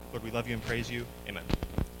Lord, we love you and praise you. Amen.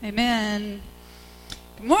 Amen.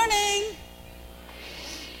 Good morning.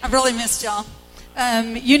 I've really missed y'all.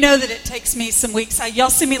 You know that it takes me some weeks. Y'all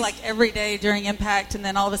see me like every day during Impact, and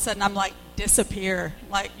then all of a sudden I'm like disappear.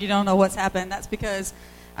 Like you don't know what's happened. That's because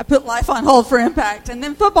I put life on hold for Impact, and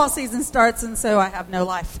then football season starts, and so I have no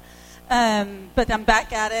life. But I'm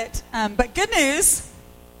back at it. But good news.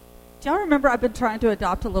 Do y'all remember I've been trying to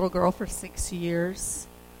adopt a little girl for 6 years?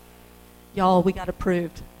 Y'all, we got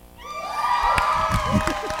approved.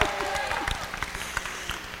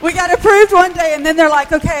 We got approved one day, and then they're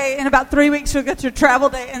like, okay, in about 3 weeks you'll get your travel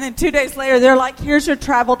date. And then 2 days later, they're like, here's your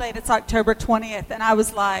travel date. It's October 20th. And I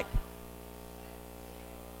was like,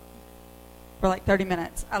 for like 30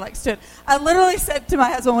 minutes, I like stood. I literally said to my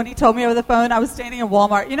husband when he told me over the phone, I was standing in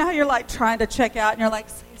Walmart. You know how you're like trying to check out, and you're like,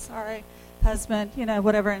 say sorry, husband, you know,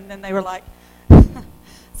 whatever. And then they were like,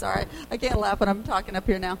 sorry, I can't laugh when I'm talking up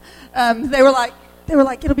here now. They were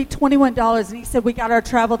like, it'll be $21. And he said, we got our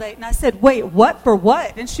travel date. And I said, wait, what? For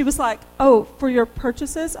what? And she was like, oh, for your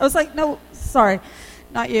purchases? I was like, no, sorry,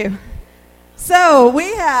 not you. So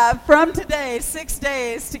we have, from today, 6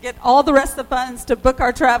 days to get all the rest of the funds, to book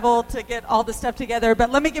our travel, to get all the stuff together.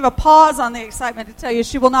 But let me give a pause on the excitement to tell you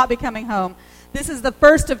she will not be coming home. This is the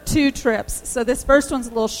first of 2 trips. So this first one's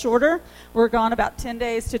a little shorter. We're gone about 10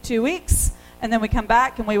 days to 2 weeks. And then we come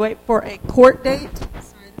back and we wait for a court date.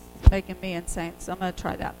 Making me insane, so I'm going to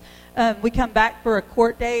try that. We come back for a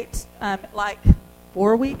court date like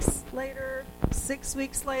 4 weeks later, 6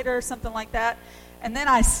 weeks later, something like that. And then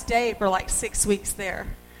I stay for like 6 weeks there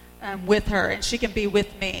with her, and she can be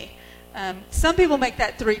with me. Some people make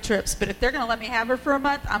that 3 trips, but if they're going to let me have her for a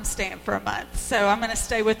month, I'm staying for a month. So I'm going to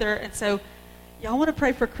stay with her. And so y'all want to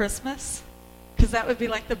pray for Christmas? Because that would be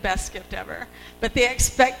like the best gift ever. But the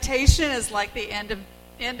expectation is like the end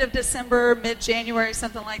of December, mid-January,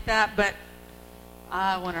 something like that. But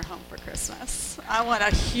I want her home for Christmas. I want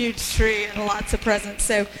a huge tree and lots of presents,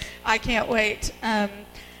 so I can't wait.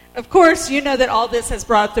 Of course, you know that all this has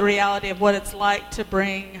brought the reality of what it's like to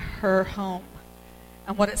bring her home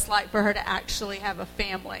and what it's like for her to actually have a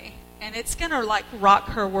family. And it's going to like rock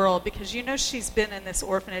her world, because you know she's been in this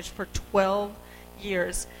orphanage for 12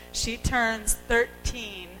 years. She turns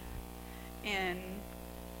 13 in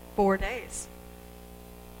 4 days.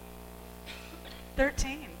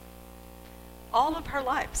 13. All of her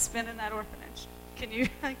life spent in that orphanage.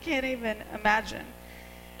 I can't even imagine.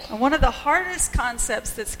 And one of the hardest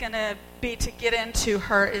concepts that's going to be to get into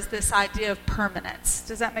her is this idea of permanence.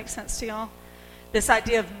 Does that make sense to y'all? This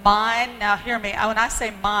idea of mine. Now hear me. When I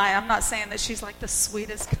say mine, I'm not saying that she's like the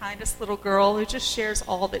sweetest, kindest little girl who just shares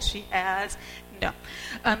all that she has. No.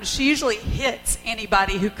 She usually hits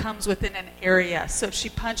anybody who comes within an area. So if she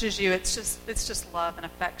punches you, it's just love and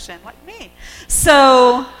affection, like me.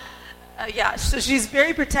 So, so she's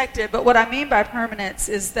very protective. But what I mean by permanence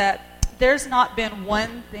is that there's not been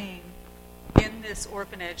one thing in this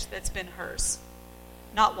orphanage that's been hers.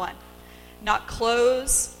 Not one. Not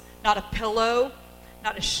clothes, not a pillow,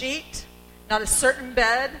 not a sheet, not a certain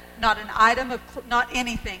bed, not an item not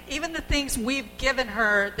anything. Even the things we've given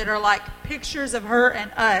her that are like pictures of her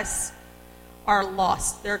and us are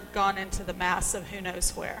lost. They're gone into the mass of who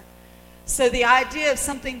knows where. So the idea of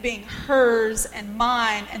something being hers and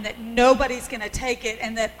mine, and that nobody's going to take it,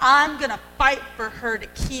 and that I'm going to fight for her to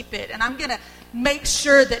keep it, and I'm going to make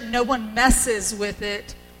sure that no one messes with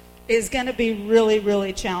it, is going to be really,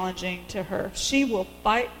 really challenging to her. She will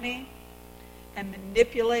fight me and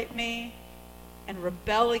manipulate me and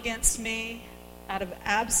rebel against me out of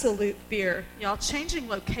absolute fear. Y'all, changing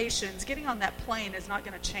locations, getting on that plane is not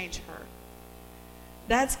going to change her.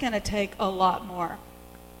 That's going to take a lot more.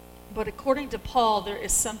 But according to Paul, there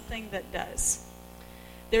is something that does.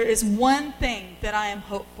 There is one thing that I am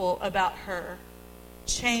hopeful about her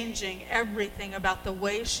changing everything about the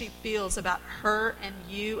way she feels about her and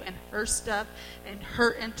you and her stuff and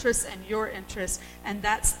her interests and your interests. And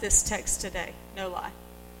that's this text today. No lie.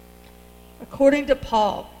 According to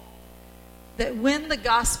Paul, that when the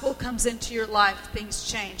gospel comes into your life, things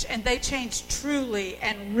change. And they change truly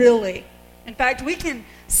and really. In fact, we can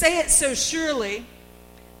say it so surely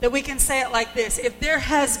that we can say it like this: if there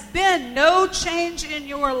has been no change in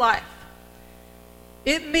your life,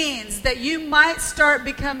 it means that you might start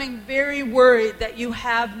becoming very worried that you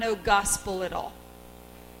have no gospel at all.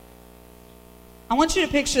 I want you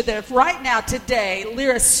to picture that if right now, today,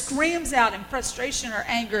 Lyra screams out in frustration or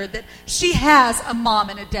anger that she has a mom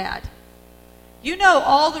and a dad. You know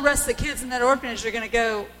all the rest of the kids in that orphanage are going to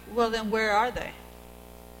go, well, then where are they?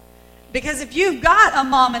 Because if you've got a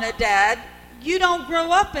mom and a dad, you don't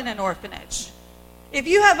grow up in an orphanage. If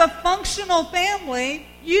you have a functional family,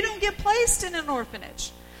 you don't get placed in an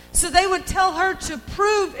orphanage. So they would tell her to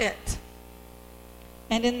prove it.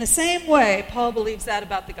 And in the same way, Paul believes that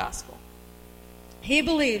about the gospel. He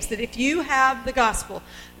believes that if you have the gospel,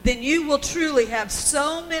 then you will truly have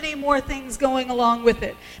so many more things going along with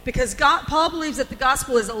it. Because Paul believes that the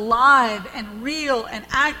gospel is alive and real and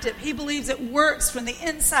active. He believes it works from the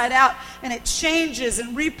inside out, and it changes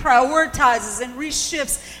and reprioritizes and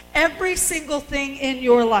reshifts every single thing in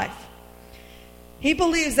your life. He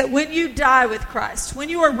believes that when you die with Christ, when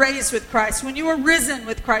you are raised with Christ, when you are risen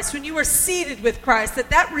with Christ, when you are seated with Christ,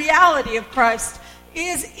 that reality of Christ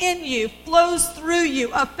is in you, flows through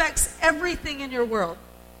you, affects everything in your world.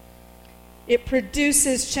 It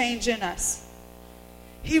produces change in us.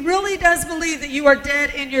 He really does believe that you are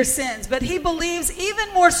dead in your sins, but he believes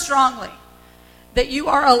even more strongly that you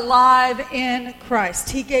are alive in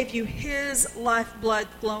Christ. He gave you his lifeblood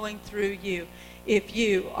flowing through you if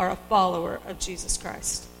you are a follower of Jesus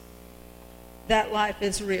Christ. That life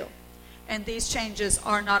is real, and these changes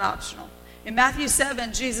are not optional. In Matthew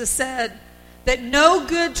 7, Jesus said that no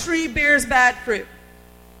good tree bears bad fruit.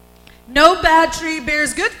 No bad tree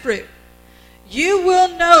bears good fruit. You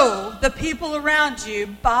will know the people around you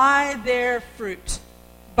by their fruit,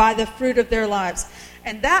 by the fruit of their lives.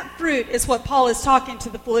 And that fruit is what Paul is talking to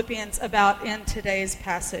the Philippians about in today's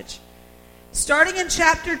passage. Starting in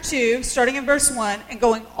chapter 2, starting in verse 1, and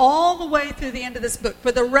going all the way through the end of this book,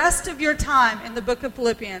 for the rest of your time in the book of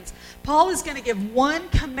Philippians, Paul is going to give one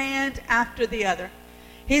command after the other.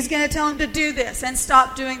 He's going to tell them to do this and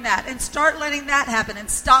stop doing that and start letting that happen and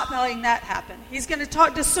stop letting that happen. He's going to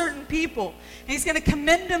talk to certain people. He's going to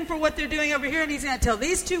commend them for what they're doing over here, and he's going to tell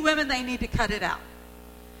these two women they need to cut it out.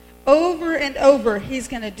 Over and over, he's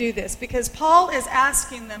going to do this because Paul is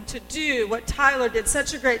asking them to do what Tyler did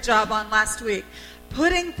such a great job on last week,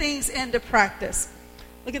 putting things into practice.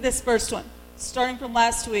 Look at this first one, starting from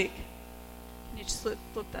last week. Can you just flip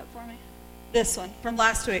that for me? This one, from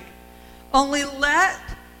last week. Only let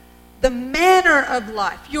the manner of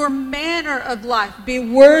life, your manner of life, be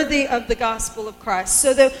worthy of the gospel of Christ,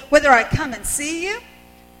 so that whether I come and see you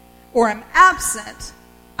or am absent,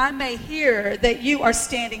 I may hear that you are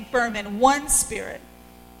standing firm in one spirit,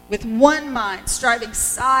 with one mind, striving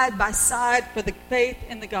side by side for the faith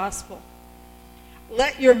in the gospel.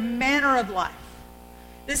 Let your manner of life,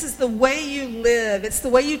 this is the way you live, it's the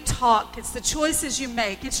way you talk, it's the choices you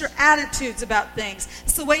make, it's your attitudes about things,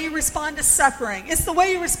 it's the way you respond to suffering, it's the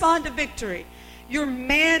way you respond to victory. Your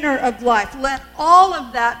manner of life, let all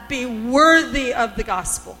of that be worthy of the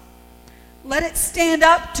gospel. Let it stand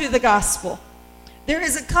up to the gospel. There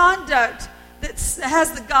is a conduct that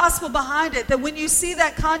has the gospel behind it, that when you see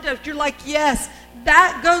that conduct, you're like, yes,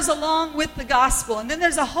 that goes along with the gospel. And then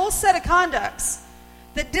there's a whole set of conducts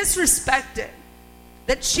that disrespect it,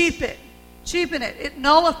 that cheapen it, it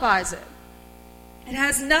nullifies it. It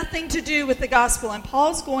has nothing to do with the gospel. And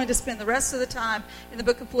Paul's going to spend the rest of the time in the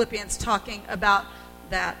book of Philippians talking about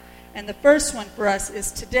that. And the first one for us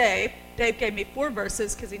is today. Dave gave me 4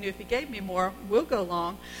 verses because he knew if he gave me more, we'll go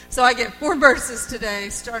long. So I get 4 verses today,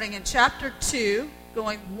 starting in chapter 2,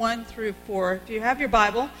 going 1 through 4. If you have your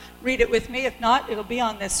Bible, read it with me. If not, it'll be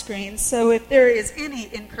on this screen. So if there is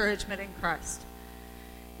any encouragement in Christ,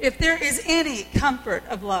 if there is any comfort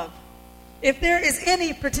of love, if there is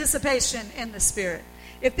any participation in the Spirit,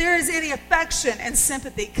 if there is any affection and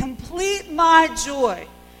sympathy, complete my joy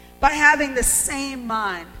by having the same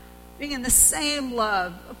mind, being in the same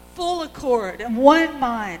love, full accord, and one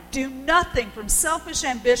mind. Do nothing from selfish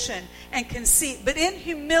ambition and conceit, but in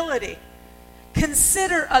humility,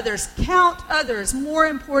 consider others, count others more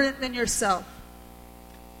important than yourself.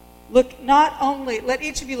 Let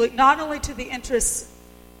each of you look not only to the interests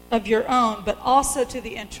of your own, but also to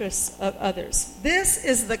the interests of others. This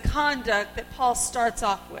is the conduct that Paul starts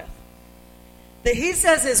off with, that he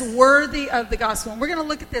says is worthy of the gospel. And we're going to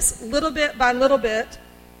look at this little bit by little bit,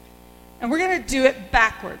 and we're going to do it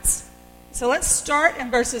backwards. So let's start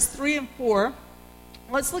in verses 3 and 4.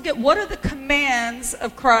 Let's look at what are the commands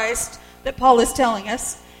of Christ that Paul is telling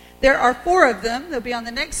us. There are 4 of them. They'll be on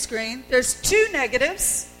the next screen. There's 2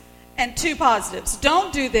 negatives and 2 positives.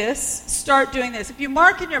 Don't do this. Start doing this. If you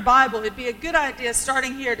mark in your Bible, it'd be a good idea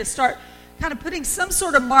starting here to start kind of putting some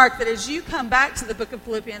sort of mark that as you come back to the book of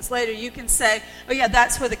Philippians later, you can say, oh yeah,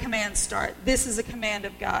 that's where the commands start. This is a command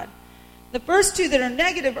of God. The first 2 that are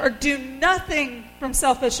negative are do nothing from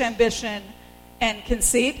selfish ambition and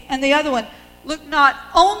conceit. And the other one, look not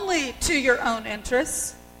only to your own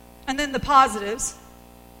interests. And then the positives,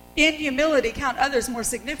 in humility, count others more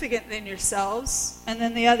significant than yourselves. And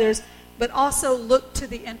then the others, but also look to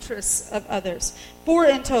the interests of others. 4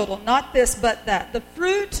 in total, not this but that. The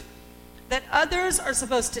fruit that others are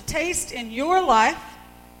supposed to taste in your life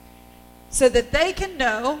so that they can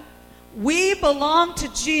know we belong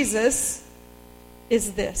to Jesus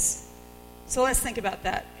is this. So let's think about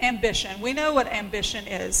that. Ambition. We know what ambition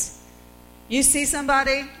is. You see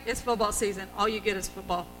somebody, it's football season. All you get is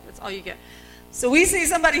football. That's all you get. So we see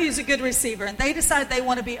somebody who's a good receiver, and they decide they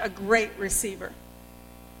want to be a great receiver.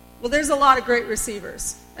 Well, there's a lot of great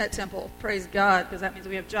receivers at Temple. Praise God, because that means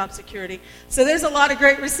we have job security. So there's a lot of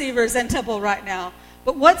great receivers at Temple right now.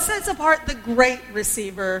 But what sets apart the great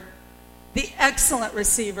receiver, the excellent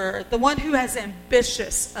receiver, the one who is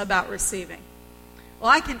ambitious about receiving? Well,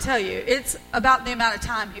 I can tell you, it's about the amount of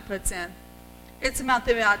time he puts in. It's about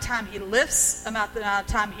the amount of time he lifts, about the amount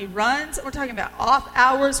of time he runs. We're talking about off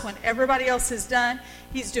hours when everybody else is done.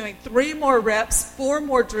 He's doing 3 more reps, 4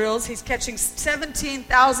 more drills. He's catching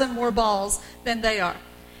 17,000 more balls than they are.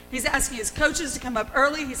 He's asking his coaches to come up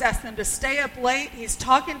early. He's asking them to stay up late. He's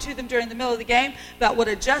talking to them during the middle of the game about what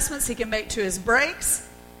adjustments he can make to his breaks.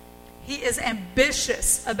 He is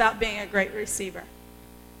ambitious about being a great receiver.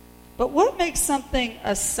 But what makes something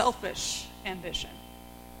a selfish ambition?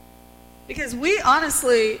 Because we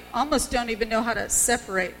honestly almost don't even know how to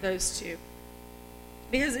separate those two.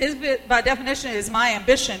 Because by definition, is my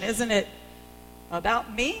ambition, isn't it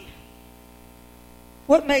about me?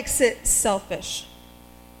 What makes it selfish?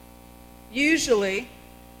 Usually,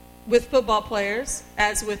 with football players,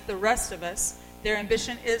 as with the rest of us, their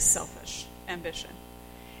ambition is selfish ambition.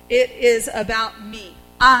 It is about me.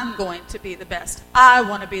 I'm going to be the best. I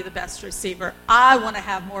want to be the best receiver. I want to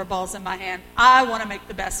have more balls in my hand. I want to make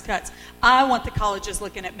the best cuts. I want the colleges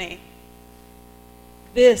looking at me.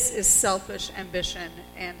 This is selfish ambition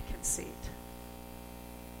and conceit.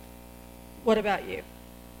 What about you?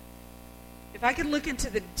 If I could look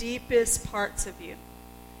into the deepest parts of you,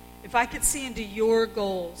 if I could see into your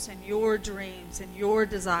goals and your dreams and your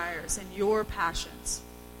desires and your passions,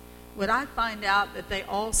 would I find out that they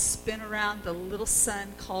all spin around the little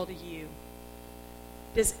sun called you?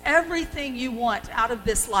 Does everything you want out of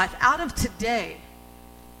this life, out of today,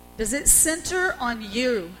 does it center on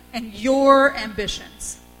you and your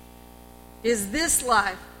ambitions? Is this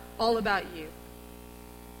life all about you?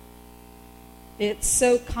 It's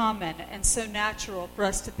so common and so natural for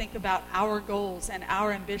us to think about our goals and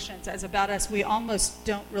our ambitions as about us. We almost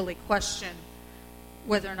don't really question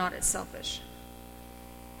whether or not it's selfish.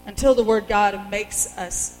 Until the Word God makes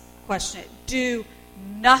us question it. Do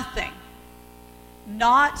nothing,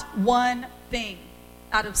 not one thing,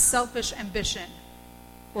 out of selfish ambition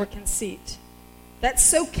or conceit. That's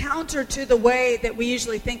so counter to the way that we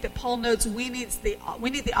usually think that Paul notes we need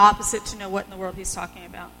the opposite to know what in the world he's talking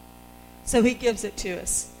about. So he gives it to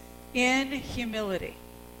us in humility.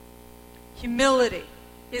 Humility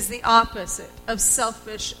is the opposite of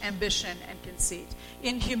selfish ambition and conceit.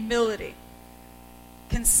 In humility,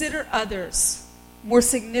 consider others more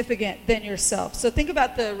significant than yourself. So think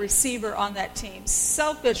about the receiver on that team.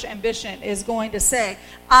 Selfish ambition is going to say,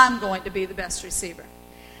 I'm going to be the best receiver.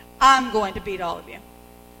 I'm going to beat all of you.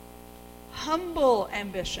 Humble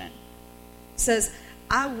ambition says,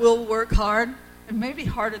 I will work hard, and maybe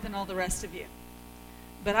harder than all the rest of you.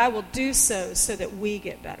 But I will do so that we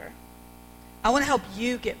get better. I want to help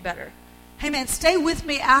you get better. Hey man, stay with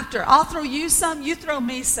me after. I'll throw you some, you throw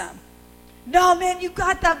me some. No, man, you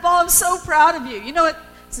got that ball. I'm so proud of you. You know what?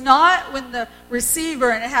 It's not when the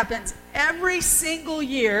receiver, and it happens every single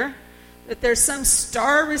year, that there's some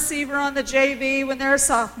star receiver on the JV when they're a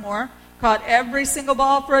sophomore, caught every single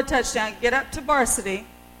ball for a touchdown, get up to varsity,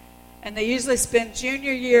 and they usually spend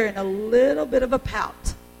junior year in a little bit of a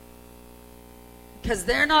pout because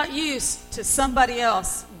they're not used to somebody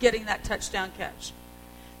else getting that touchdown catch.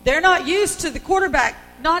 They're not used to the quarterback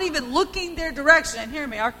not even looking their direction. And hear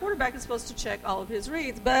me, our quarterback is supposed to check all of his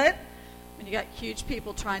reads, but when you got huge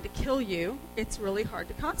people trying to kill you, it's really hard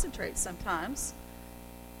to concentrate sometimes.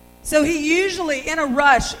 So he usually, in a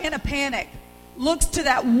rush, in a panic, looks to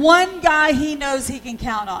that one guy he knows he can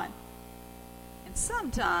count on. And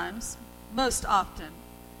sometimes, most often,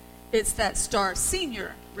 it's that star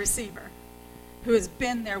senior receiver who has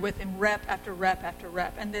been there with him rep after rep after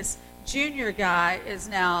rep. And this junior guy is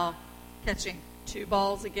now catching 2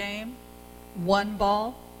 balls a game, 1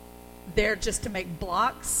 ball, there just to make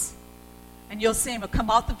blocks. And you'll see him come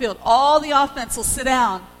off the field. All the offense will sit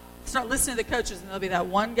down, start listening to the coaches, and there'll be that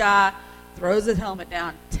one guy, throws his helmet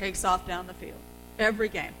down, takes off down the field. Every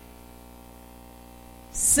game.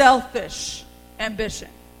 Selfish ambition.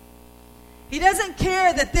 He doesn't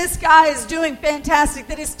care that this guy is doing fantastic,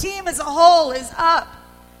 that his team as a whole is up.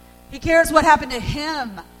 He cares what happened to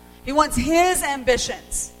him. He wants his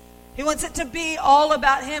ambitions. He wants it to be all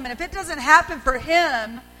about him. And if it doesn't happen for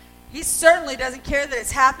him, he certainly doesn't care that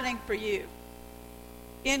it's happening for you.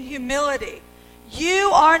 in humility.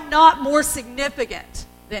 You are not more significant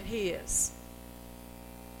than he is.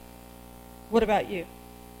 What about you?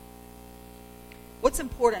 What's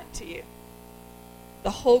important to you?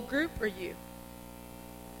 The whole group or you?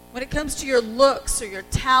 When it comes to your looks or your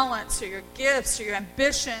talents or your gifts or your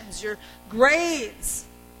ambitions, your grades,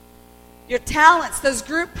 your talents, those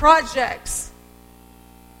group projects.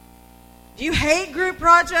 Do you hate group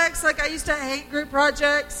projects like I used to hate group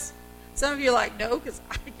projects? Some of you are like, no, because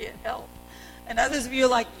I get help. And others of you are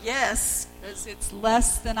like, yes, because it's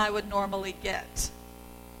less than I would normally get.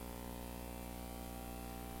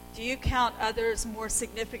 Do you count others more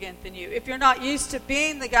significant than you? If you're not used to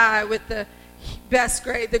being the guy with the best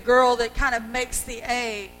grade, the girl that kind of makes the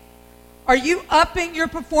A, are you upping your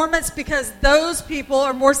performance because those people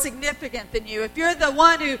are more significant than you? If you're the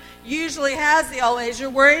one who usually has the all A's, you're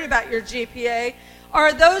worried about your GPA,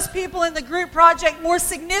 are those people in the group project more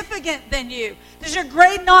significant than you? Does your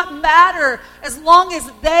grade not matter as long as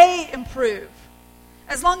they improve?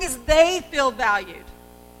 As long as they feel valued?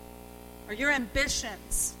 Are your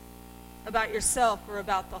ambitions about yourself or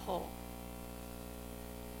about the whole?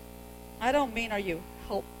 I don't mean are you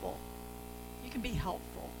helpful. You can be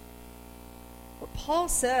helpful. What Paul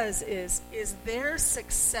says is their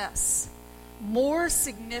success more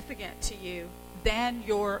significant to you than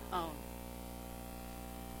your own?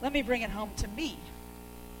 Let me bring it home to me.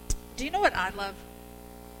 Do you know what I love?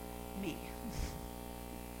 Me.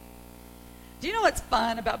 Do you know what's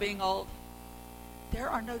fun about being old? There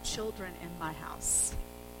are no children in my house.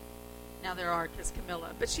 Now there are because Camilla,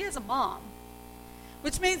 but she has a mom.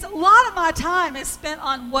 Which means a lot of my time is spent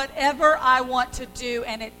on whatever I want to do,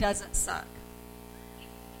 and it doesn't suck.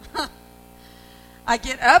 I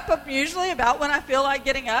get up usually about when I feel like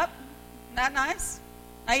getting up. Isn't that nice?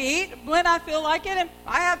 I eat when I feel like it, and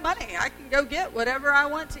I have money. I can go get whatever I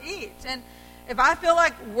want to eat. And if I feel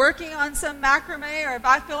like working on some macrame, or if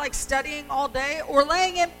I feel like studying all day, or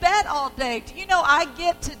laying in bed all day, do you know I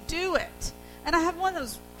get to do it? And I have one of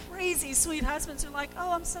those crazy sweet husbands who are like,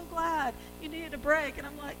 oh, I'm so glad you needed a break. And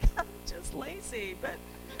I'm like, I'm just lazy, but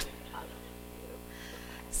I love you.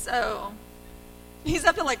 So he's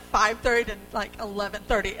up at like 5:30 to like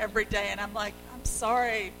 11:30 every day, and I'm like, I'm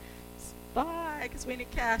sorry. Bye, because we need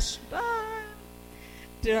cash. Bye.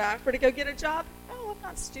 Do I offer to go get a job? No, I'm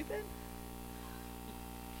not stupid.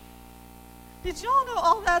 Did y'all know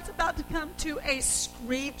all that's about to come to a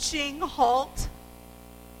screeching halt?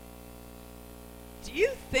 Do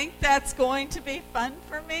you think that's going to be fun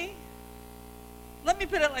for me? Let me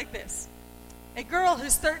put it like this. A girl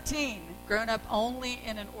who's 13, grown up only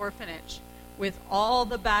in an orphanage, with all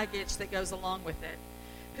the baggage that goes along with it,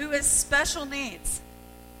 who has special needs,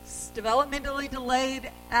 developmentally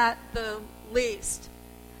delayed at the least.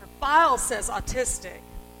 Her file says autistic.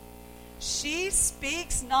 She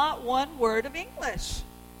speaks not one word of English.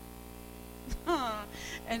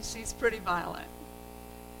 And she's pretty violent.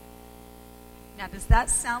 Now, does that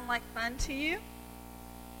sound like fun to you?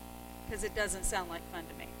 Because it doesn't sound like fun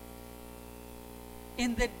to me.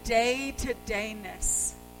 In the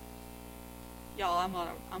day-to-dayness, y'all, I'm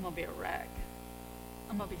gonna be a wreck.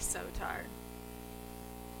 I'm gonna be so tired.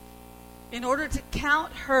 In order to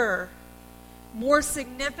count her more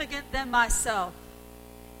significant than myself,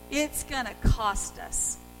 it's going to cost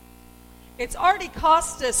us. It's already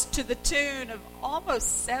cost us to the tune of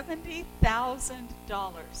almost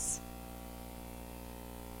 $70,000.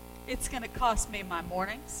 It's going to cost me my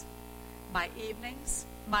mornings, my evenings,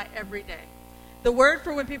 my everyday. The word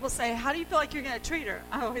for when people say, how do you feel like you're going to treat her?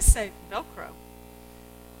 I always say, Velcro.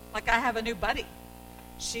 Like I have a new buddy.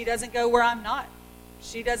 She doesn't go where I'm not.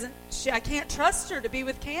 I can't trust her to be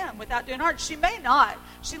with Cam without doing hard. She may not.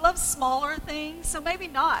 She loves smaller things, so maybe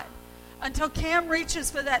not. Until Cam reaches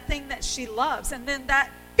for that thing that she loves. And then that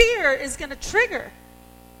fear is going to trigger.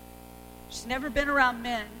 She's never been around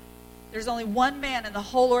men. There's only one man in the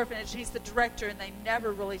whole orphanage. He's the director, and they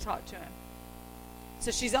never really talk to him. So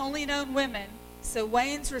she's only known women. So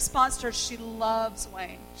Wayne's response to her, she loves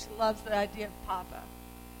Wayne. She loves the idea of Papa.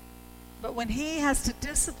 But when he has to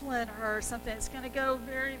discipline her or something, it's going to go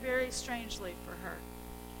very, very strangely for her.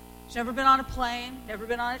 She's never been on a plane, never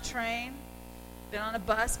been on a train, been on a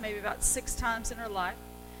bus maybe about 6 times in her life,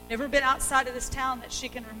 never been outside of this town that she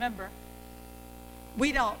can remember.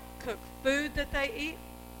 We don't cook food that they eat.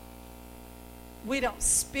 We don't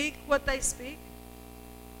speak what they speak.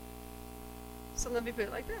 So let me put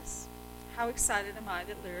it like this. How excited am I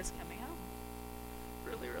that Lyra's coming home?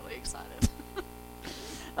 Really, really excited.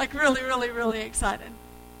 Like really, really, really excited.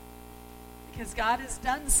 Because God has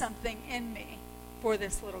done something in me for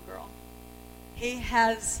this little girl. He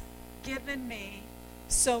has given me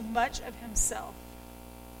so much of himself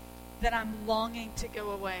then I'm longing to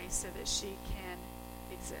go away so that she can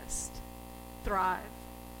exist, thrive,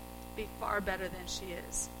 be far better than she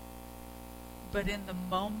is. But in the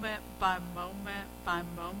moment by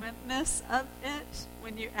momentness of it,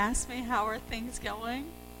 when you ask me how are things going,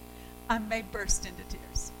 I may burst into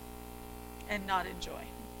tears and not enjoy.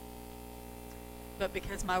 But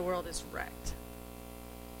because my world is wrecked.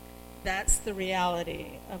 That's the reality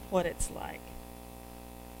of what it's like.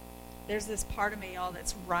 There's this part of me, y'all,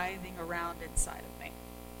 that's writhing around inside of me.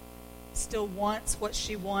 Still wants what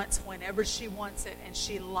she wants whenever she wants it, and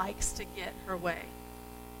she likes to get her way.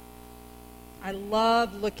 I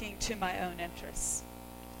love looking to my own interests.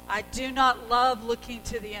 I do not love looking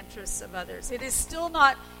to the interests of others. It is still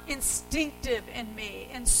not instinctive in me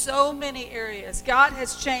in so many areas. God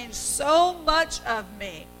has changed so much of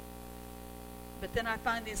me. But then I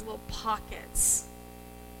find these little pockets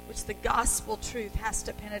which the gospel truth has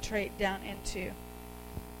to penetrate down into.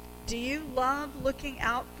 Do you love looking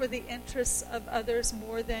out for the interests of others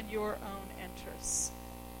more than your own interests?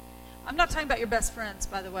 I'm not talking about your best friends,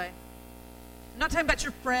 by the way. I'm not talking about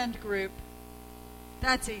your friend group.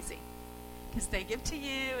 That's easy, because they give to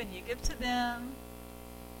you and you give to them.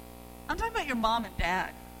 I'm talking about your mom and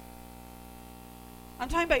dad. I'm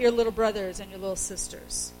talking about your little brothers and your little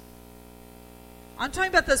sisters. I'm talking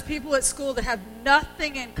about those people at school that have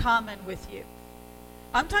nothing in common with you.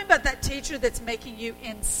 I'm talking about that teacher that's making you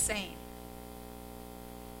insane.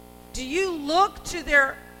 Do you look to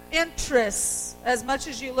their interests as much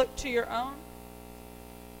as you look to your own?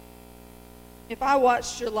 If I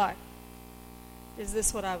watched your life, is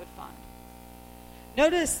this what I would find?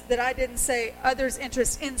 Notice that I didn't say others'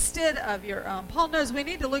 interests instead of your own. Paul knows we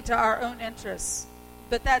need to look to our own interests,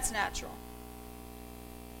 but that's natural.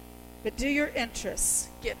 But do your interests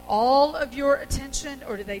get all of your attention,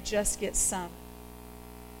 or do they just get some?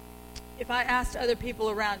 If I asked other people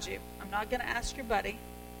around you, I'm not going to ask your buddy.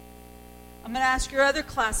 I'm going to ask your other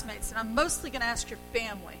classmates, and I'm mostly going to ask your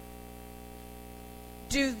family.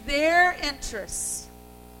 Do their interests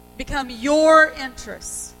become your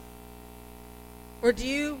interests? Or do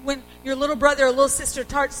you, when your little brother or little sister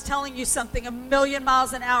starts telling you something a million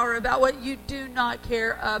miles an hour about what you do not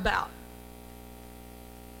care about?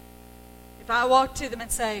 If I walk to them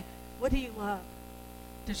and say, what do you love?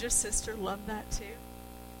 Does your sister love that too?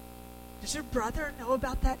 Does your brother know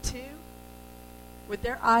about that too? Would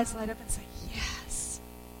their eyes light up and say, yes.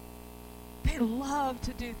 They love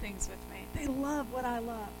to do things with me. They love what I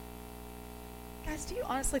love. Guys, do you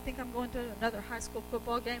honestly think I'm going to another high school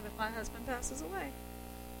football game if my husband passes away?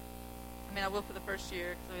 I mean, I will for the first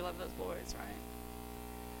year because we love those boys, right?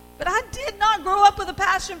 But I did not grow up with a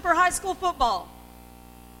passion for high school football.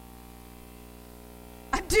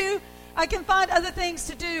 I can find other things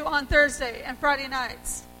to do on Thursday and Friday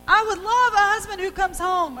nights. I would love a husband who comes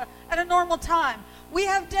home at a normal time. We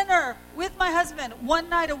have dinner with my husband one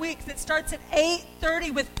night a week that starts at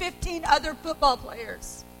 8:30 with 15 other football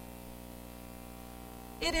players.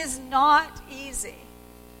 It is not easy,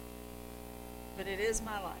 but it is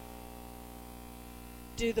my life.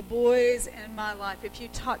 Do the boys in my life, if you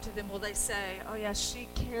talk to them, will they say, oh yeah, she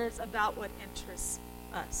cares about what interests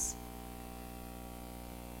us?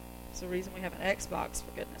 It's the reason we have an Xbox,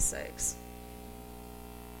 for goodness sakes.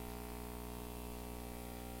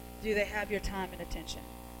 Do they have your time and attention?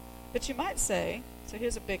 But you might say, so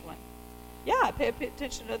here's a big one. Yeah, I pay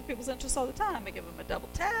attention to other people's interests all the time. I give them a double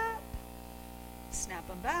tap, snap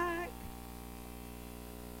them back,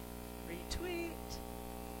 retweet.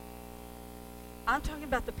 I'm talking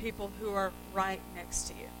about the people who are right next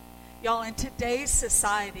to you. Y'all, in today's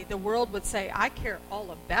society, the world would say, I care all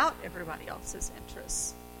about everybody else's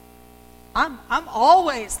interests. I'm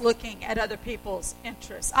always looking at other people's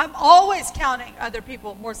interests. I'm always counting other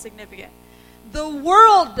people more significant. The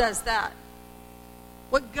world does that.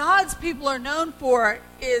 What God's people are known for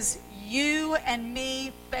is you and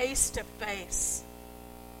me face to face.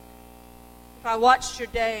 If I watched your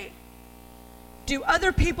day, do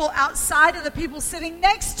other people outside of the people sitting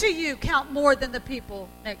next to you count more than the people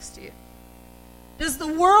next to you? Does the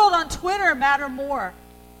world on Twitter matter more?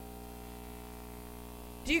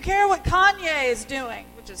 Do you care what Kanye is doing?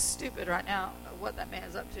 Which is stupid right now. I don't know what that man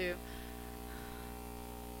is up to.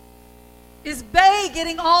 Is Bay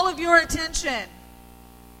getting all of your attention?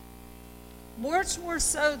 Much more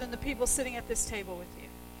so than the people sitting at this table with you.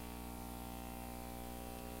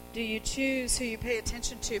 Do you choose who you pay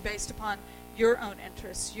attention to based upon your own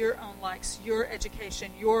interests, your own likes, your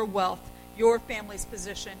education, your wealth, your family's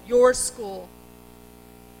position, your school?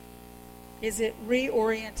 Is it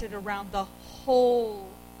reoriented around the whole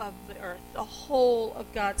of the earth, the whole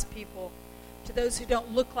of God's people, to those who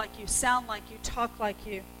don't look like you, sound like you, talk like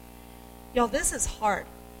you? Y'all, this is hard.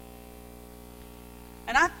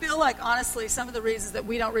 And I feel like, honestly, some of the reasons that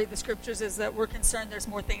we don't read the scriptures is that we're concerned there's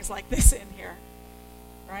more things like this in here,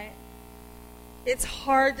 right? It's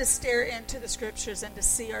hard to stare into the scriptures and to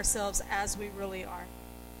see ourselves as we really are.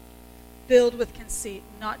 Filled with conceit,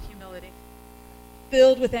 not humility.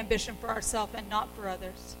 Filled with ambition for ourselves and not for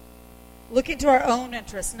others. Looking to our own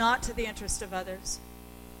interests, not to the interest of others.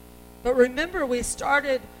 But remember, we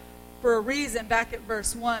started for a reason back at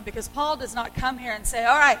verse 1, because Paul does not come here and say,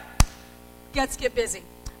 all right, let's get busy.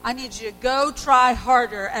 I need you to go try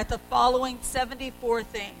harder at the following 74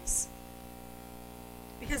 things.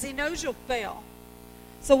 Because he knows you'll fail.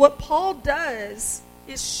 So what Paul does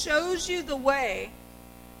is shows you the way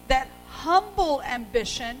that humble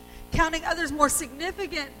ambition, counting others more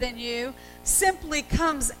significant than you, simply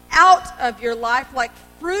comes out of your life like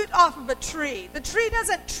fruit off of a tree. The tree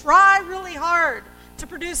doesn't try really hard to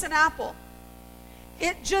produce an apple.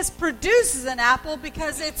 It just produces an apple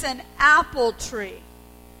because it's an apple tree.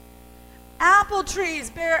 Apple trees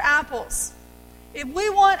bear apples. If we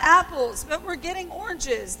want apples, but we're getting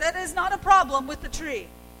oranges, that is not a problem with the tree.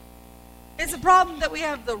 It's a problem that we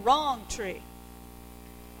have the wrong tree.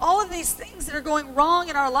 All of these things that are going wrong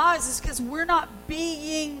in our lives is because we're not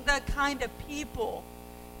being the kind of people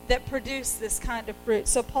that produce this kind of fruit.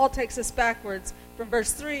 So Paul takes us backwards from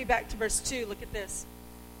verse 3 back to verse 2. Look at this.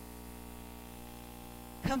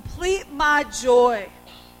 Complete my joy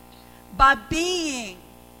by being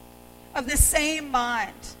of the same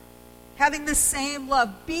mind, having the same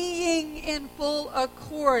love, being in full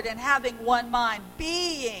accord and having one mind.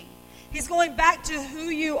 Being. He's going back to who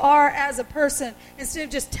you are as a person instead of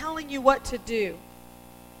just telling you what to do.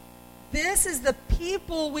 This is the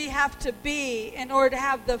people we have to be in order to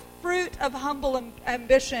have the fruit of humble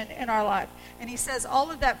ambition in our life. And he says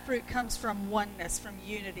all of that fruit comes from oneness, from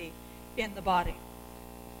unity in the body.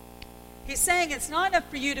 He's saying it's not enough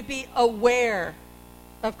for you to be aware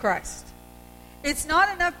of Christ. It's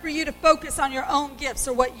not enough for you to focus on your own gifts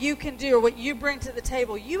or what you can do or what you bring to the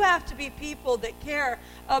table. You have to be people that care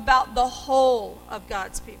about the whole of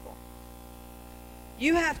God's people.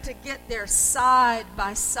 You have to get there side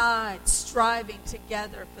by side, striving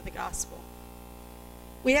together for the gospel.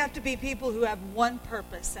 We have to be people who have one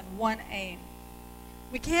purpose and one aim.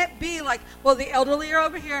 We can't be like, well, the elderly are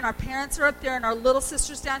over here and our parents are up there and our little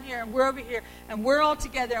sister's down here and we're over here and we're all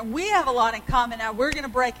together and we have a lot in common now. We're going to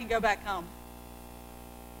break and go back home.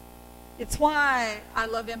 It's why I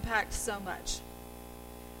love Impact so much.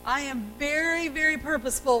 I am very, very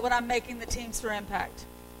purposeful when I'm making the teams for Impact.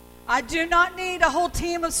 I do not need a whole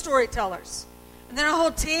team of storytellers and then a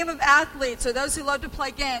whole team of athletes or those who love to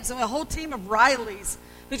play games and a whole team of Rileys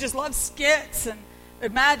who just love skits and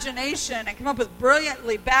imagination and come up with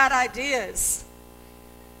brilliantly bad ideas.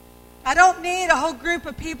 I don't need a whole group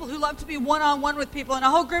of people who love to be one-on-one with people and a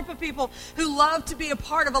whole group of people who love to be a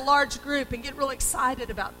part of a large group and get real excited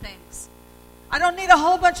about things. I don't need a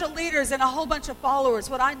whole bunch of leaders and a whole bunch of followers.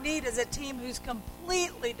 What I need is a team who's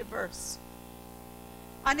completely diverse.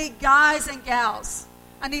 I need guys and gals.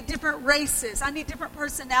 I need different races. I need different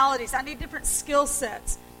personalities. I need different skill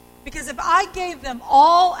sets. Because if I gave them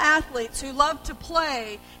all athletes who love to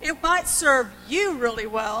play, it might serve you really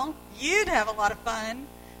well. You'd have a lot of fun,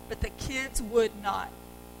 but the kids would not.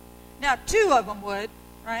 Now, 2 of them would,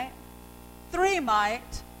 right? 3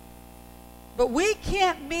 might. But we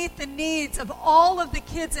can't meet the needs of all of the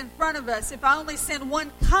kids in front of us if I only send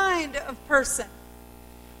one kind of person.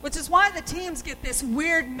 Which is why the teams get this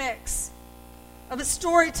weird mix of a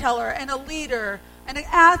storyteller and a leader and an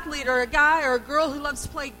athlete or a guy or a girl who loves to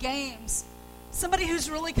play games. Somebody who's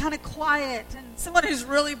really kind of quiet and someone who's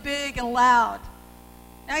really big and loud.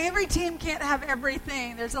 Now, every team can't have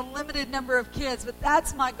everything. There's a limited number of kids, but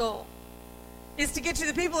that's my goal, is to get to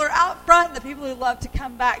the people who are out front and the people who love to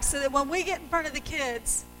come back so that when we get in front of the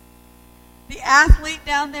kids, the athlete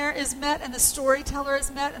down there is met and the storyteller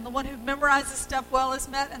is met and the one who memorizes stuff well is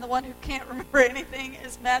met and the one who can't remember anything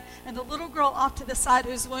is met and the little girl off to the side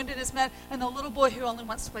who's wounded is met and the little boy who only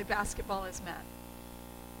wants to play basketball is met.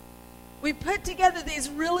 We put together these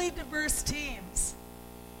really diverse teams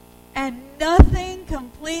and nothing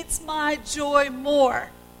completes my joy more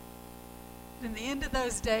than the end of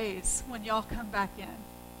those days when y'all come back in.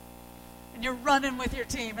 And you're running with your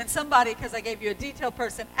team. And somebody, because I gave you a detail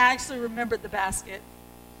person, actually remembered the basket.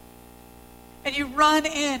 And you run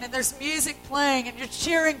in, and there's music playing, and you're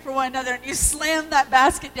cheering for one another, and you slam that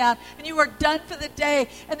basket down, and you are done for the day.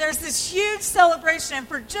 And there's this huge celebration, and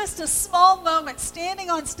for just a small moment, standing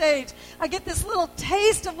on stage, I get this little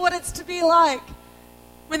taste of what it's to be like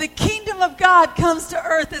when the kingdom of God comes to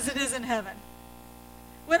earth as it is in heaven.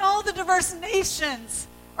 When all the diverse nations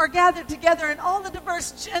are gathered together, and all the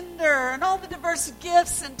diverse gender and all the diverse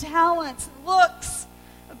gifts and talents and looks,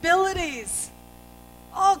 abilities,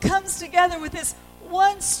 all comes together with this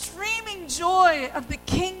one streaming joy of the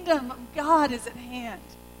kingdom of God is at hand.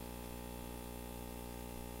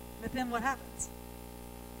 But then what happens?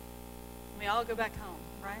 We all go back home,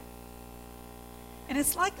 right? And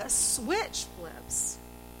it's like a switch flips.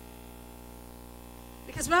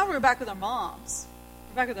 Because now we're back with our moms.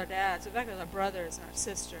 We're back with our dads. We're back with our brothers and our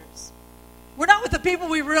sisters. We're not with the people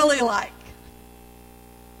we really like.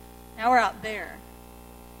 Now we're out there.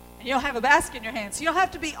 And you'll have a basket in your hand, so you'll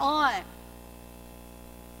have to be on.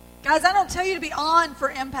 Guys, I don't tell you to be on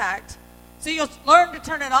for impact, so you'll learn to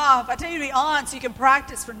turn it off. I tell you to be on so you can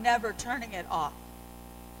practice for never turning it off.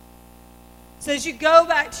 So as you go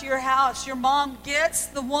back to your house, your mom gets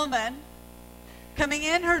the woman coming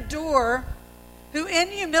in her door who in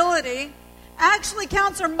humility actually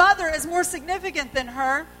counts her mother as more significant than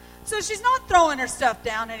her. So she's not throwing her stuff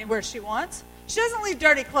down anywhere she wants. She doesn't leave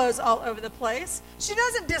dirty clothes all over the place. She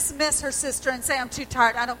doesn't dismiss her sister and say, I'm too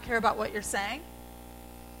tired, I don't care about what you're saying.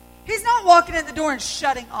 He's not walking in the door and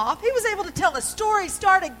shutting off. He was able to tell a story,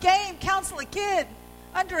 start a game, counsel a kid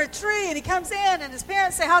under a tree, and he comes in and his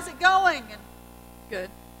parents say, how's it going? And good.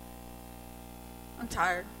 I'm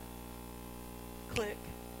tired. Click.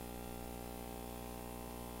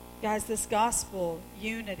 Guys, this gospel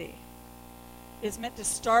unity is meant to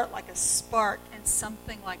start like a spark and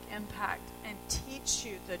something like impact and teach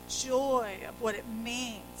you the joy of what it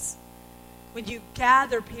means when you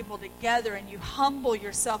gather people together and you humble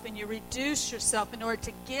yourself and you reduce yourself in order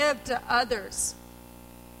to give to others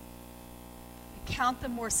and count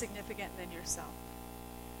them more significant than yourself.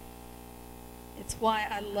 It's why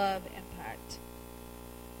I love impact.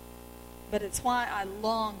 But it's why I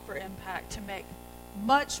long for impact, to make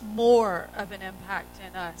much more of an impact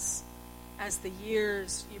in us as the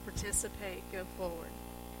years you participate go forward.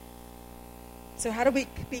 So how do we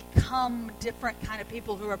become different kind of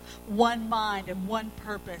people who are one mind and one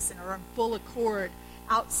purpose and are in full accord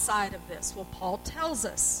outside of this? Well, Paul tells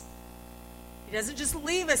us. He doesn't just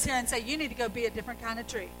leave us here and say, you need to go be a different kind of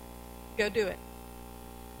tree. Go do it.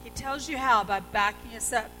 He tells you how by backing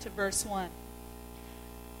us up to verse 1.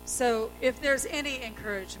 So if there's any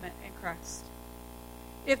encouragement in Christ,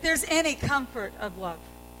 if there's any comfort of love,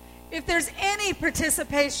 if there's any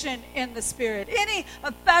participation in the Spirit, any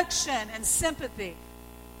affection and sympathy,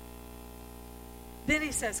 then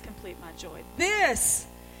he says, complete my joy. This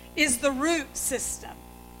is the root system.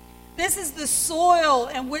 This is the soil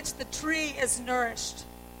in which the tree is nourished.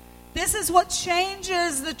 This is what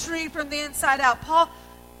changes the tree from the inside out.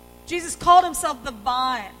 Jesus called himself the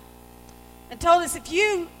vine and told us if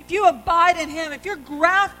you abide in him, if you're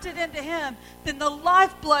grafted into him, then the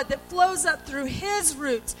lifeblood that flows up through his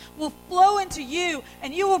roots will flow into you,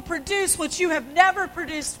 and you will produce what you have never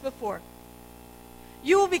produced before.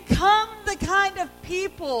 You will become the kind of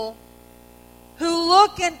people who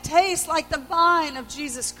look and taste like the vine of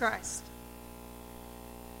Jesus Christ.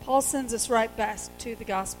 Paul sends us right back to the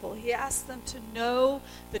gospel. He asks them to know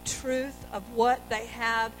the truth of what they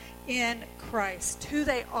have in Christ, who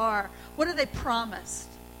they are, what are they promised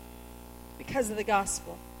because of the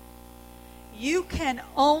gospel. You can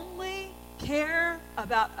only care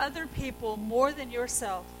about other people more than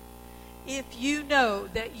yourself if you know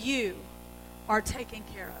that you are taken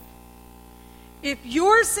care of. If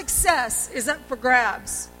your success is up for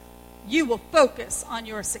grabs, you will focus on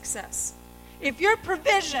your success. If your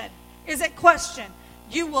provision is at question,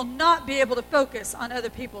 you will not be able to focus on other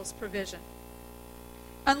people's provision.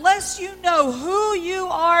 Unless you know who you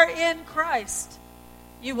are in Christ,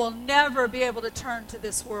 you will never be able to turn to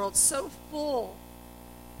this world so full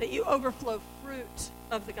that you overflow fruit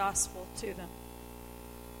of the gospel to them.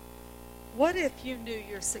 What if you knew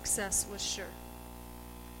your success was sure?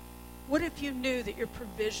 What if you knew that your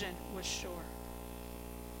provision was sure?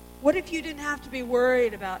 What if you didn't have to be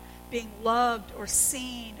worried about being loved or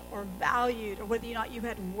seen or valued or whether or not you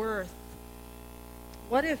had worth?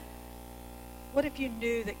 What if you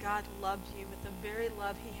knew that God loved you with the very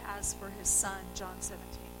love he has for his son, John 17?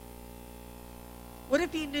 What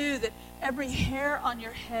if you knew that every hair on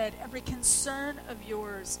your head, every concern of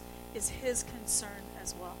yours is his concern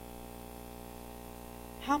as well?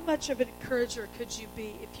 How much of an encourager could you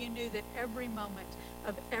be if you knew that every moment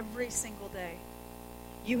of every single day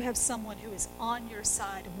you have someone who is on your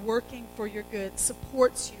side, working for your good,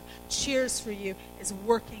 supports you, cheers for you, is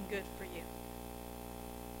working good for you?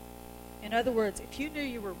 In other words, if you knew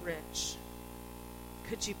you were rich,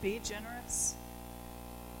 could you be generous?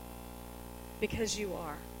 Because you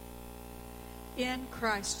are. In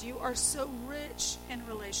Christ, you are so rich in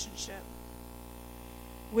relationship.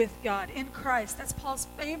 with God. In Christ. That's Paul's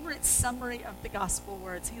favorite summary of the gospel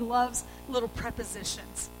words. He loves little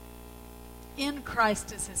prepositions. In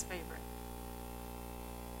Christ is his favorite.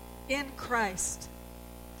 In Christ.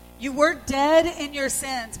 You were dead in your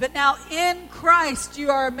sins, but now in Christ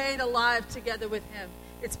you are made alive together with him.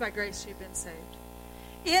 It's by grace you've been saved.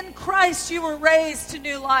 In Christ you were raised to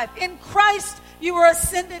new life. In Christ you were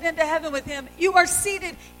ascended into heaven with him. You are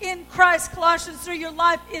seated in Christ. Colossians 3, your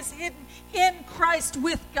life is hidden in Christ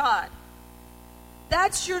with God.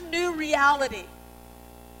 That's your new reality.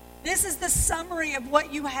 This is the summary of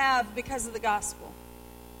what you have because of the gospel.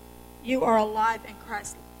 You are alive in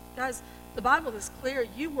Christ. Guys, the Bible is clear.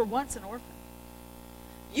 You were once an orphan.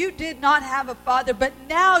 You did not have a father, but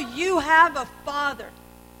now you have a father.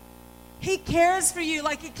 He cares for you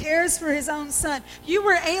like he cares for his own son. You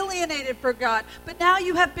were alienated for God, but now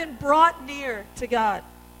you have been brought near to God.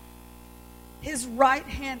 His right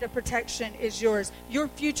hand of protection is yours. Your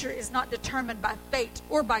future is not determined by fate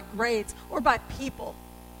or by grades or by people.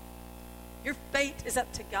 Your fate is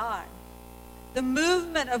up to God. The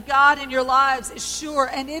movement of God in your lives is sure,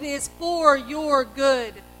 and it is for your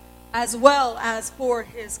good as well as for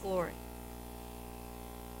his glory.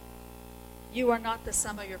 You are not the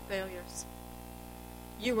sum of your failures.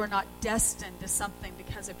 You are not destined to something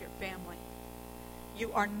because of your family.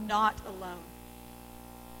 You are not alone.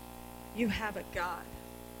 You have a God.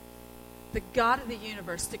 The God of the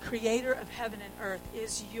universe, the creator of heaven and earth,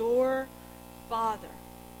 is your Father.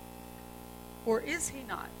 Or is he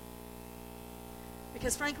not?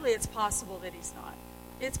 Because frankly, it's possible that he's not.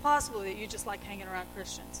 It's possible that you just like hanging around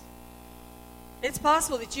Christians. It's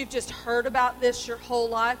possible that you've just heard about this your whole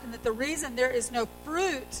life, and that the reason there is no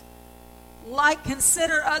fruit, like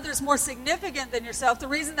consider others more significant than yourself, the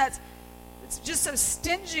reason that's it's just so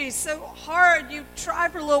stingy, so hard, you try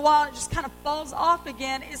for a little while and it just kind of falls off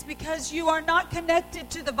again, is because you are not connected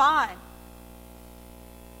to the vine.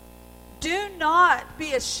 Do not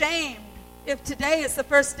be ashamed if today is the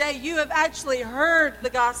first day you have actually heard the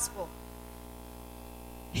gospel.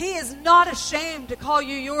 He is not ashamed to call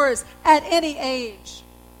you yours at any age.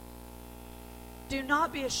 Do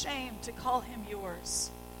not be ashamed to call him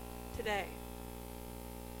yours today.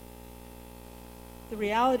 The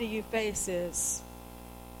reality you face is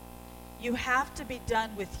you have to be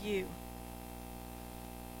done with you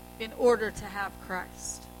in order to have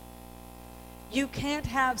Christ. You can't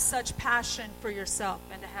have such passion for yourself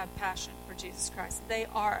and to have passion for Jesus Christ. They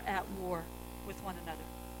are at war with one another.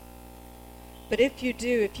 But if you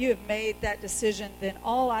do, if you have made that decision, then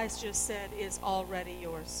all I just said is already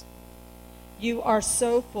yours. You are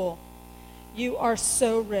so full. You are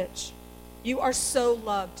so rich. You are so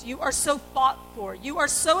loved. You are so fought for. You are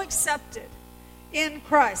so accepted in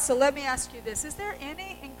Christ. So let me ask you this. Is there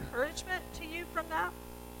any encouragement to you from that?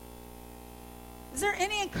 Is there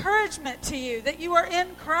any encouragement to you that you are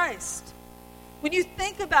in Christ? When you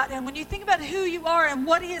think about him, when you think about who you are and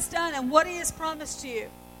what he has done and what he has promised to you,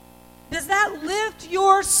 does that lift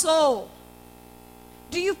your soul?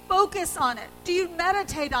 Do you focus on it? Do you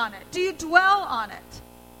meditate on it? Do you dwell on it?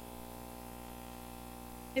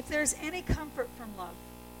 If there's any comfort from love,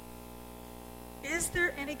 is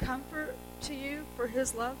there any comfort to you for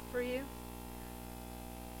his love for you?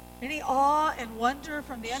 Any awe and wonder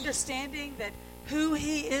from the understanding that who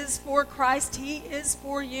he is for Christ, he is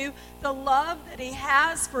for you. The love that he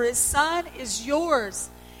has for his son is yours.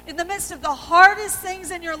 In the midst of the hardest things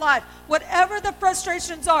in your life, whatever the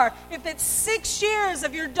frustrations are, if it's 6 years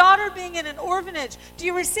of your daughter being in an orphanage, do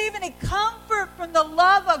you receive any comfort from the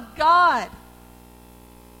love of God?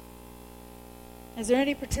 Is there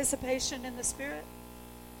any participation in the Spirit?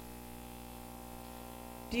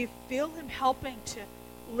 Do you feel him helping to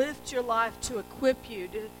lift your life, to equip you?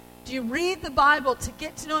 Do you read the Bible to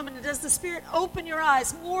get to know him? And does the Spirit open your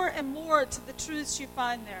eyes more and more to the truths you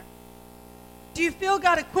find there? Do you feel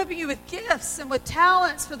God equipping you with gifts and with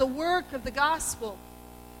talents for the work of the gospel?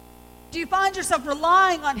 Do you find yourself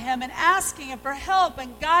relying on him and asking him for help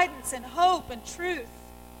and guidance and hope and truth?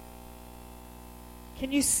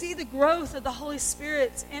 Can you see the growth of the Holy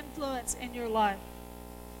Spirit's influence in your life?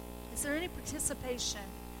 Is there any participation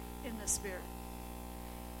in the Spirit?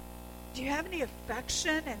 Do you have any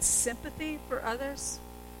affection and sympathy for others?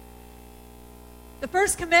 The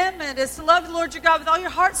first commandment is to love the Lord your God with all your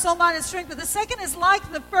heart, soul, mind, and strength. But the second is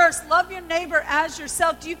like the first, love your neighbor as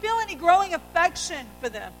yourself. Do you feel any growing affection for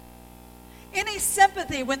them? Any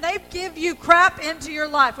sympathy when they give you crap into your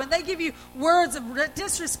life, when they give you words of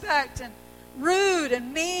disrespect and rude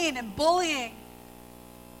and mean and bullying?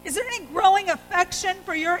 Is there any growing affection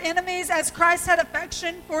for your enemies as Christ had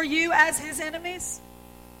affection for you as his enemies?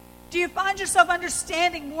 Do you find yourself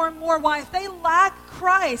understanding more and more why, if they lack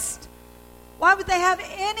Christ, why would they have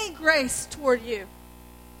any grace toward you?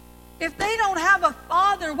 If they don't have a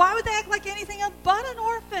father, why would they act like anything else but an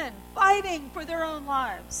orphan, fighting for their own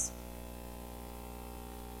lives?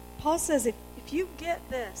 Paul says, if you get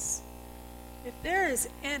this, if there is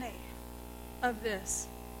any of this,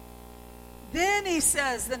 then he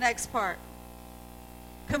says the next part,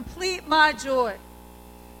 complete my joy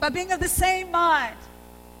by being of the same mind,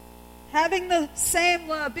 having the same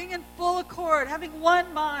love, being in full accord, having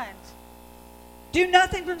one mind. Do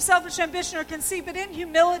nothing from selfish ambition or conceit, but in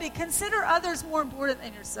humility consider others more important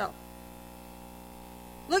than yourself.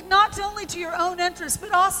 Look not only to your own interests,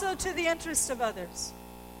 but also to the interests of others.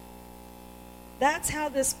 That's how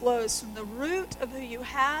this flows from the root of who you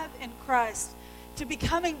have in Christ to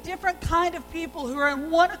becoming different kind of people who are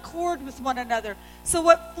in one accord with one another. So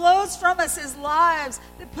what flows from us is lives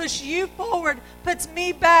that push you forward, puts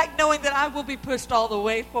me back, knowing that I will be pushed all the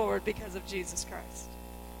way forward because of Jesus Christ.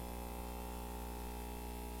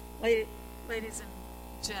 Ladies and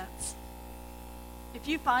gents, if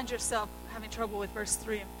you find yourself having trouble with verse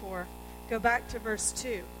 3 and 4, go back to verse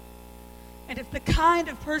 2. And if the kind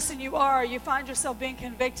of person you are, you find yourself being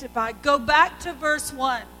convicted by, go back to verse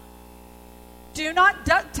 1. Do not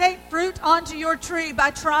duct tape fruit onto your tree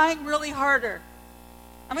by trying really harder.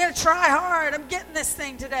 I'm going to try hard. I'm getting this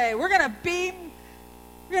thing today. We're going to be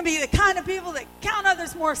the kind of people that count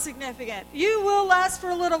others more significant. You will last for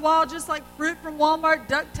a little while, just like fruit from Walmart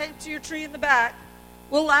duct taped to your tree in the back.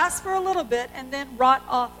 Will last for a little bit and then rot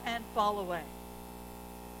off and fall away.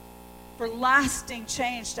 For lasting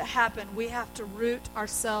change to happen, we have to root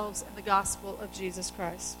ourselves in the gospel of Jesus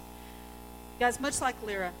Christ. Guys, much like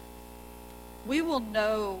Lyra, we will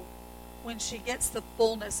know when she gets the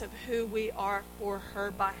fullness of who we are for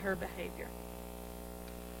her by her behavior.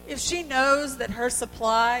 If she knows that her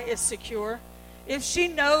supply is secure, if she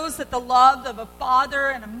knows that the love of a father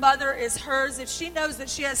and a mother is hers, if she knows that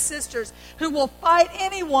she has sisters who will fight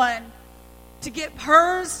anyone to get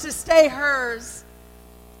hers to stay hers,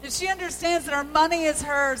 if she understands that our money is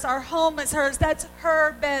hers, our home is hers, that's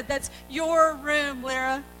her bed, that's your room,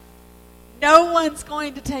 Lyra, no one's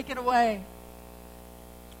going to take it away.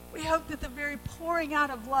 We hope that the very pouring out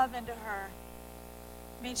of love into her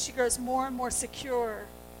means she grows more and more secure,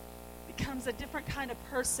 becomes a different kind of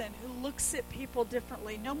person who looks at people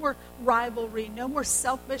differently. No more rivalry, no more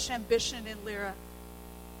selfish ambition in Lyra.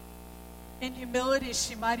 In humility,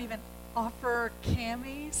 she might even offer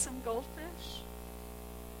Cammie some goldfish.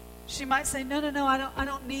 She might say, no, I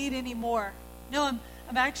don't need any more. No,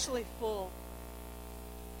 I'm actually full.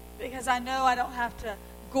 Because I know I don't have to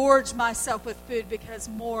gorge myself with food because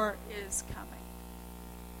more is coming.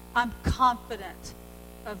 I'm confident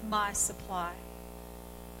of my supply.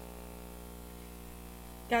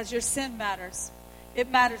 Guys, your sin matters. It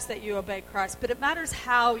matters that you obey Christ, but it matters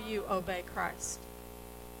how you obey Christ.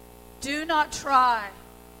 Do not try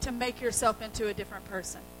to make yourself into a different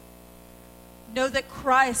person. Know that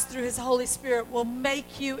Christ, through His Holy Spirit, will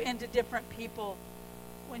make you into different people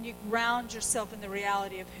when you ground yourself in the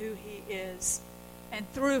reality of who He is, and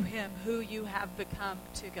through Him, who you have become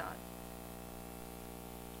to God.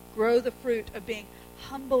 Grow the fruit of being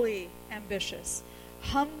humbly ambitious,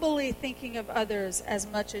 humbly thinking of others as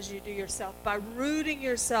much as you do yourself, by rooting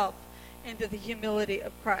yourself into the humility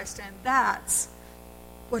of Christ. And that's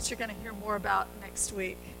what you're going to hear more about next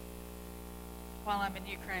week while I'm in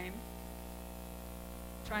Ukraine,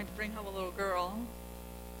 trying to bring home a little girl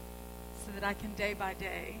so that I can day by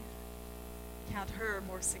day count her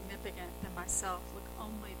more significant than myself. Look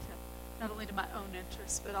not only to my own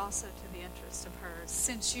interests, but also to the interests of hers.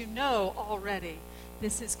 Since you know already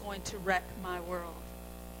this is going to wreck my world,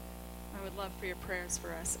 I would love for your prayers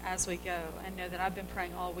for us as we go. And know that I've been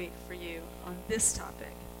praying all week for you on this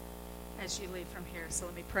topic as you leave from here. So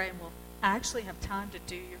let me pray, and we'll actually have time to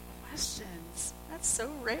do your questions. That's so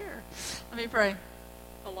rare. Let me pray.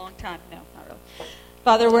 A long time. No, not really.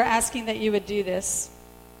 Father, we're asking that you would do this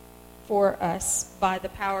for us by the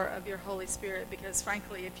power of your Holy Spirit, because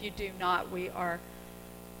frankly, if you do not,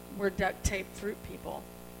 we're duct tape fruit people.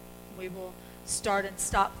 We will start and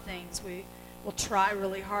stop things. We will try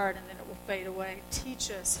really hard and then it will fade away.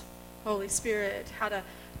 Teach us, Holy Spirit, how to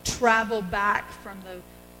travel back from the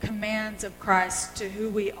commands of Christ to who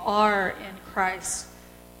we are in Christ,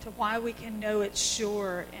 to why we can know it's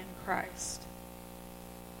sure in Christ.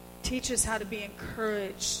 Teach us how to be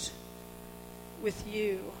encouraged with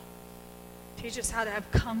you. Teach us how to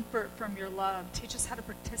have comfort from your love. Teach us how to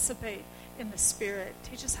participate in the Spirit.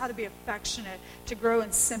 Teach us how to be affectionate, to grow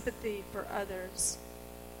in sympathy for others.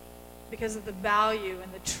 because of the value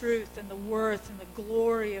and the truth and the worth and the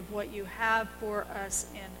glory of what you have for us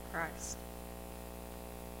in Christ.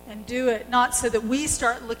 And do it not so that we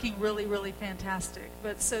start looking really, really fantastic,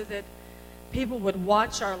 but so that people would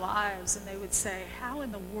watch our lives and they would say, how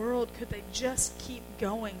in the world could they just keep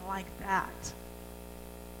going like that?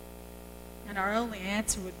 And our only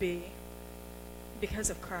answer would be, because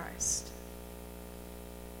of Christ.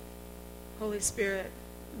 Holy Spirit,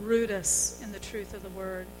 root us in the truth of the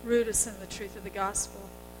Word. Root us in the truth of the gospel.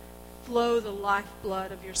 Flow the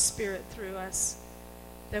lifeblood of your Spirit through us,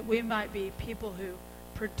 that we might be people who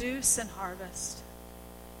produce and harvest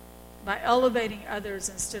by elevating others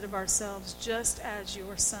instead of ourselves, just as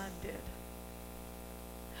your Son did.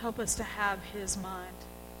 Help us to have his mind.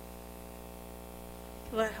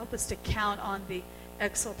 Help us to count on the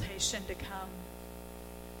exaltation to come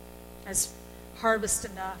as harvest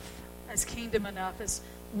enough, as kingdom enough, as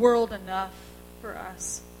world enough for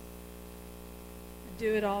us. And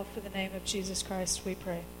do it all for the name of Jesus Christ, we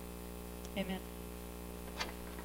pray. Amen.